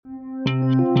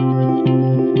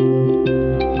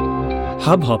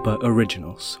Hubhopper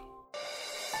Originals।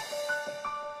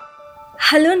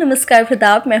 Hello नमस्कार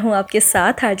प्रताप, मैं हूँ आपके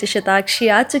साथ आरजे शताक्षी।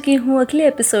 आ चुकी हूँ अगले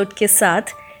एपिसोड के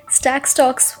साथ stacks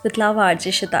talks with love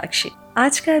RJ Shatakshi.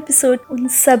 आज का एपिसोड उन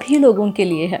सभी लोगों के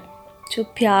लिए है जो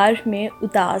प्यार में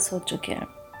उदास हो चुके हैं।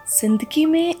 जिंदगी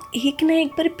में एक न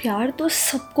एक बार प्यार तो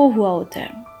सबको हुआ होता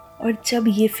है, और जब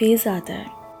ये फेज आता है,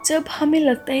 जब हमें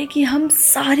लगता है कि हम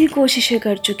सारी कोशिशें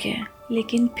कर चुके हैं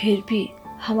लेकिन फिर भी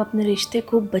हम अपने रिश्ते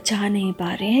को बचा नहीं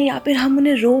पा रहे हैं या फिर हम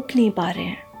उन्हें रोक नहीं पा रहे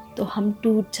हैं, तो हम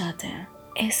टूट जाते हैं।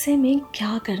 ऐसे में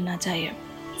क्या करना चाहिए?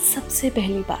 सबसे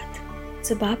पहली बात,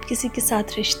 जब आप किसी के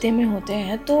साथ रिश्ते में होते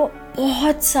हैं तो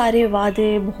बहुत सारे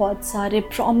वादे, बहुत सारे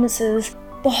प्रॉमिसेस,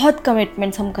 बहुत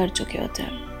कमिटमेंट्स हम कर चुके होते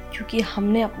हैं क्योंकि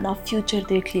हमने अपना फ्यूचर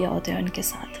देख लिया होता है उनके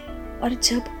साथ। और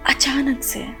जब अचानक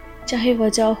से, चाहे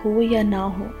वजह हो या ना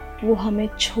हो, वो हमें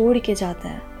छोड़ के जाता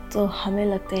है तो हमें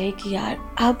लगता है कि यार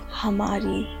अब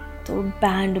हमारी तो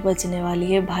बैंड बजने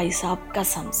वाली है भाई साहब,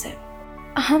 कसम से।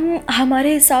 हम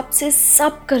हमारे हिसाब से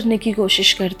सब करने की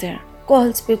कोशिश करते हैं,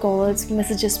 कॉल्स पे कॉल्स,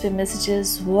 मैसेजेस पे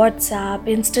मैसेजेस, व्हाट्सएप,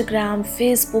 इंस्टाग्राम,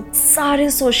 फेसबुक, सारे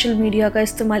सोशल मीडिया का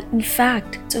इस्तेमाल।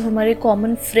 इनफैक्ट जो हमारे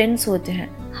कॉमन फ्रेंड्स होते हैं,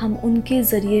 हम उनके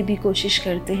ज़रिए भी कोशिश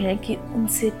करते हैं कि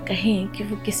उनसे कहें कि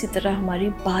वो किसी तरह हमारी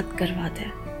बात करवा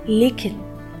दें। लेकिन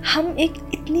हम एक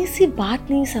इतनी सी बात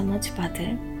नहीं समझ पाते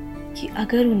कि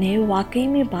अगर उन्हें वाकई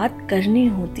में बात करनी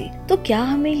होती तो क्या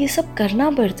हमें ये सब करना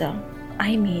पड़ता?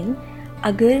 I mean,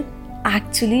 अगर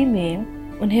एक्चुअली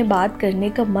में उन्हें बात करने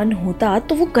का मन होता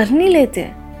तो वो कर नहीं लेते।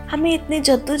 हमें इतनी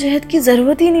जद्दोजहद की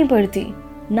ज़रूरत ही नहीं पड़ती,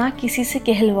 ना किसी से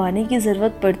कहलवाने की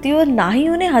ज़रूरत पड़ती और ना ही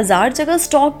उन्हें 1000 जगह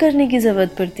स्टॉक करने की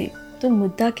ज़रूरत पड़ती। तो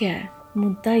मुद्दा क्या है?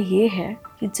 मुद्दा ये है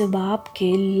कि जब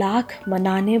आपके लाख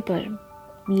मनाने पर,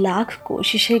 लाख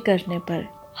कोशिशें करने पर,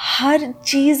 हर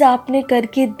चीज़ आपने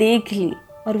करके देख ली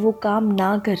और वो काम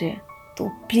ना करे, तो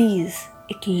प्लीज़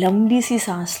एक लंबी सी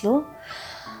सांस लो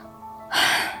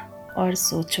और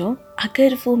सोचो,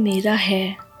 अगर वो मेरा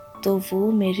है तो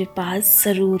वो मेरे पास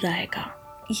ज़रूर आएगा,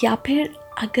 या फिर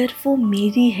अगर वो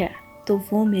मेरी है तो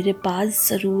वो मेरे पास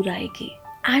ज़रूर आएगी।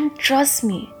 एंड ट्रस्ट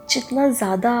मी, जितना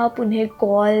ज़्यादा आप उन्हें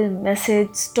कॉल, मैसेज,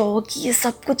 स्टॉक, ये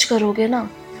सब कुछ करोगे ना,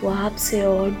 वो आपसे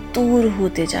और दूर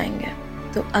होते जाएंगे।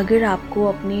 तो अगर आपको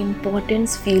अपनी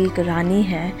इम्पोर्टेंस फील करानी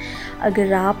है,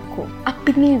 अगर आपको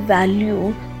अपनी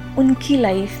वैल्यू उनकी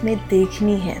लाइफ में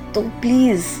देखनी है, तो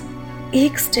प्लीज़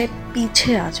एक स्टेप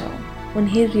पीछे आ जाओ,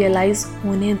 उन्हें रियलाइज़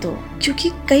होने दो।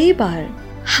 क्योंकि कई बार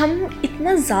हम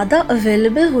इतना ज़्यादा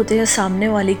अवेलेबल होते हैं सामने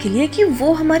वाले के लिए कि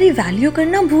वो हमारी वैल्यू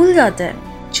करना भूल जाता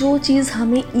है। जो चीज़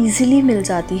हमें ईजिली मिल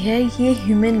जाती है, ये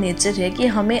ह्यूमन नेचर है कि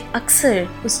हमें अक्सर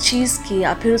उस चीज़ की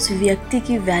या फिर उस व्यक्ति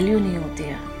की वैल्यू नहीं होती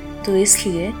है। तो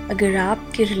इसलिए अगर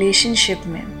आपके रिलेशनशिप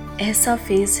में ऐसा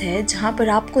फेज है जहाँ पर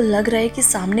आपको लग रहा है कि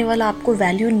सामने वाला आपको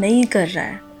वैल्यू नहीं कर रहा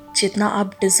है जितना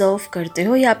आप डिज़र्व करते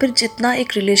हो या फिर जितना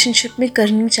एक रिलेशनशिप में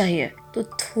करनी चाहिए, तो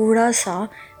थोड़ा सा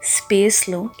स्पेस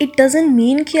लो। इट डजंट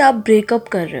मीन कि आप ब्रेकअप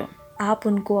कर रहे हो, आप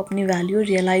उनको अपनी वैल्यू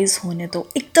रियलाइज़ होने दो।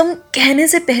 एकदम कहने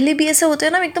से पहले भी ऐसे होते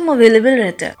हैं ना, एकदम अवेलेबल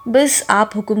रहते हैं, बस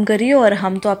आप हुक्म करिए और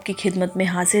हम तो आपकी खिदमत में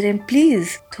हाजिर हैं।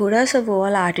 प्लीज़ थोड़ा सा वो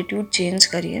वाला एटीट्यूड चेंज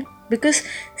करिए, because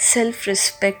self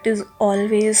respect is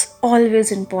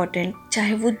always important,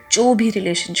 चाहे वो जो भी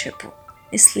रिलेशनशिप हो।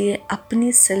 इसलिए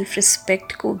अपनी सेल्फ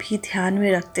रिस्पेक्ट को भी ध्यान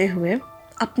में रखते हुए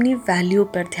अपनी वैल्यू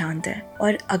पर ध्यान दें।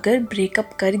 और अगर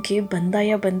ब्रेकअप करके बंदा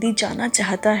या बंदी जाना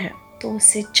चाहता है तो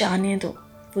उसे जाने दो।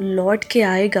 वो लौट के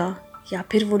आएगा या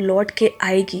फिर वो लौट के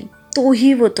आएगी तो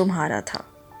ही वो तुम्हारा था।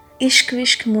 Ishq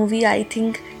Vishk movie I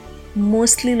think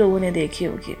mostly लोगों ने देखी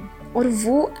होगी, और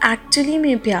वो एक्चुअली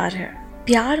में प्यार है।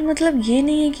 प्यार मतलब ये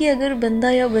नहीं है कि अगर बंदा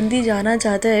या बंदी जाना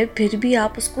चाहता है फिर भी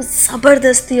आप उसको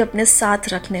ज़बरदस्ती अपने साथ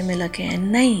रखने में लगे हैं।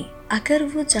 नहीं, अगर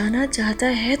वो जाना चाहता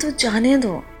है तो जाने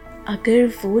दो।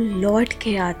 अगर वो लौट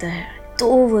के आता है तो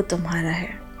वो तुम्हारा है।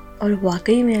 और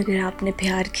वाकई में अगर आपने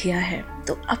प्यार किया है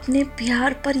तो अपने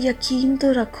प्यार पर यकीन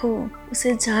तो रखो,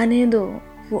 उसे जाने दो,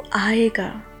 वो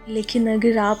आएगा। लेकिन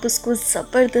अगर आप उसको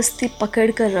ज़बरदस्ती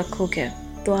पकड़ कर रखोगे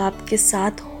तो आपके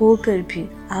साथ होकर भी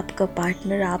आपका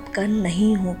पार्टनर आपका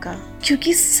नहीं होगा।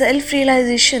 क्योंकि सेल्फ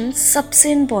रियलाइजेशन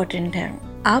सबसे इम्पॉर्टेंट है।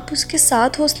 आप उसके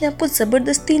साथ हो, उसने आपको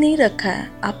ज़बरदस्ती नहीं रखा है,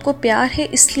 आपको प्यार है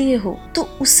इसलिए हो, तो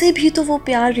उसे भी तो वो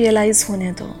प्यार रियलाइज़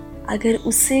होने दो। अगर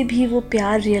उसे भी वो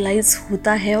प्यार रियलाइज़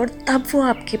होता है और तब वो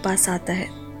आपके पास आता है,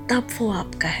 तब वो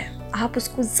आपका है। आप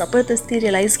उसको ज़बरदस्ती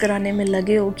रियलाइज़ कराने में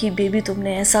लगे हो कि बेबी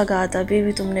तुमने ऐसा कहा था,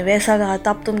 बेबी तुमने वैसा कहा था,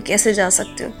 अब तुम कैसे जा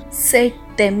सकते हो। Set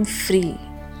them free.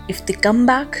 If they come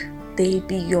back, they'll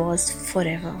be yours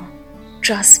forever.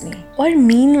 Trust me. और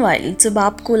मीनवाइल जब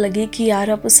आपको लगे कि यार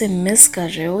आप उसे मिस कर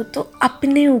रहे हो, तो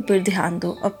अपने ऊपर ध्यान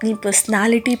दो, अपनी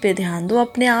पर्सनालिटी पे ध्यान दो,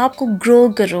 अपने आप को ग्रो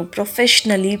करो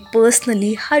प्रोफेशनली,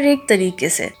 पर्सनली, हर एक तरीके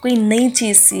से। कोई नई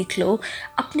चीज़ सीख लो,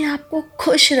 अपने आप को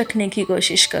खुश रखने की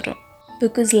कोशिश करो।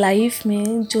 बिकॉज लाइफ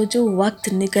में जो वक्त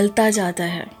निकलता जाता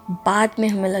है, बाद में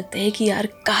हमें लगता है कि यार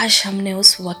काश हमने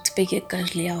उस वक्त पे ये कर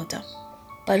लिया होता,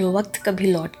 पर वो वक्त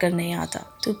कभी लौट कर नहीं आता।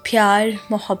 तो प्यार,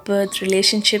 मोहब्बत,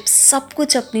 रिलेशनशिप सब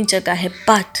कुछ अपनी जगह है,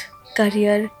 बट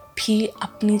करियर भी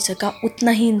अपनी जगह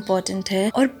उतना ही इम्पोर्टेंट है।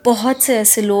 और बहुत से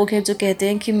ऐसे लोग हैं जो कहते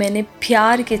हैं कि मैंने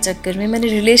प्यार के चक्कर में, मैंने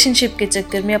रिलेशनशिप के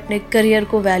चक्कर में अपने करियर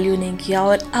को वैल्यू नहीं किया,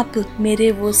 और अब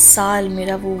मेरे वो साल,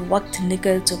 मेरा वो वक्त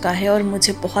निकल चुका है और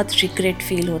मुझे बहुत रिग्रेट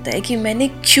फील होता है कि मैंने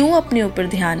क्यों अपने ऊपर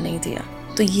ध्यान नहीं दिया।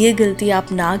 तो ये गलती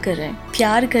आप ना करें।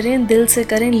 प्यार करें, दिल से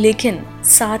करें, लेकिन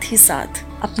साथ ही साथ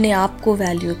अपने आप को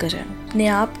वैल्यू करें। अपने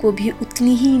आप को भी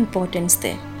उतनी ही इम्पोर्टेंस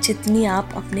दें जितनी आप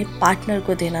अपने पार्टनर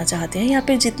को देना चाहते हैं, या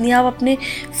फिर जितनी आप अपने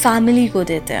फैमिली को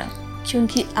देते हैं।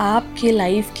 क्योंकि आपके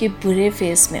लाइफ के बुरे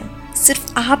फेस में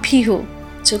सिर्फ आप ही हो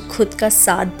जो खुद का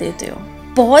साथ देते हो।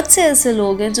 बहुत से ऐसे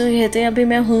लोग हैं जो कहते हैं अभी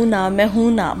मैं हूँ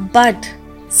ना, बट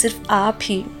सिर्फ आप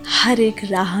ही हर एक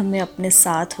राह में अपने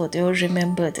साथ होते हो।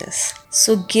 Remember this.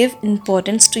 So give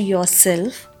importance to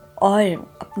yourself और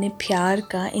अपने प्यार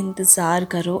का इंतज़ार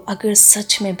करो अगर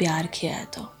सच में प्यार किया है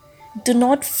तो। Do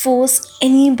not force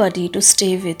anybody to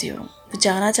stay with you.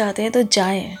 जाना चाहते हैं तो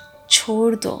जाएं,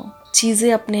 छोड़ दो।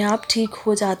 चीज़ें अपने आप ठीक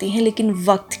हो जाती हैं, लेकिन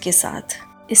वक्त के साथ।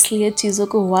 इसलिए चीज़ों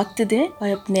को वक्त दें और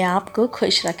अपने आप को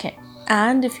खुश रखें।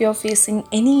 And if you are facing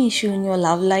any issue in your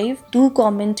love life, do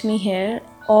comment me here,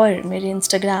 और मेरे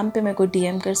इंस्टाग्राम पे मेरे को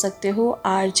DM कर सकते हो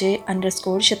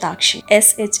RJ_Shatakshi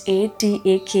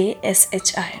SHATAKSHI।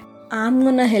 I'm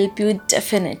gonna help you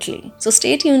definitely. So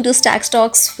stay tuned to Stacks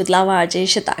Talks with Love RJ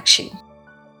Shatakshi.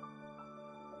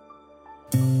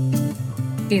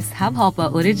 इस hub hopper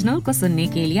original को सुनने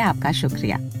के लिए आपका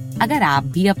शुक्रिया। अगर आप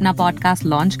भी अपना पॉडकास्ट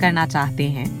लॉन्च करना चाहते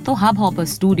हैं तो हब हॉपर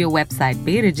स्टूडियो वेबसाइट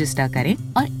पे रजिस्टर करें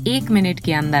और 1 मिनट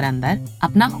के अंदर अंदर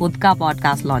अपना खुद का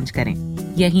पॉडकास्ट लॉन्च करें।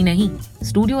 यही नहीं,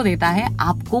 स्टूडियो देता है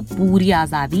आपको पूरी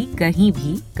आजादी कहीं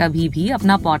भी कभी भी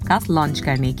अपना पॉडकास्ट लॉन्च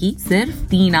करने की, सिर्फ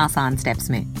 3 आसान स्टेप्स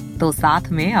में। तो साथ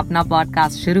में अपना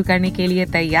पॉडकास्ट शुरू करने के लिए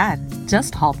तैयार?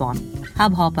 Just hop on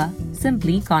hub hopper,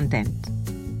 simply content.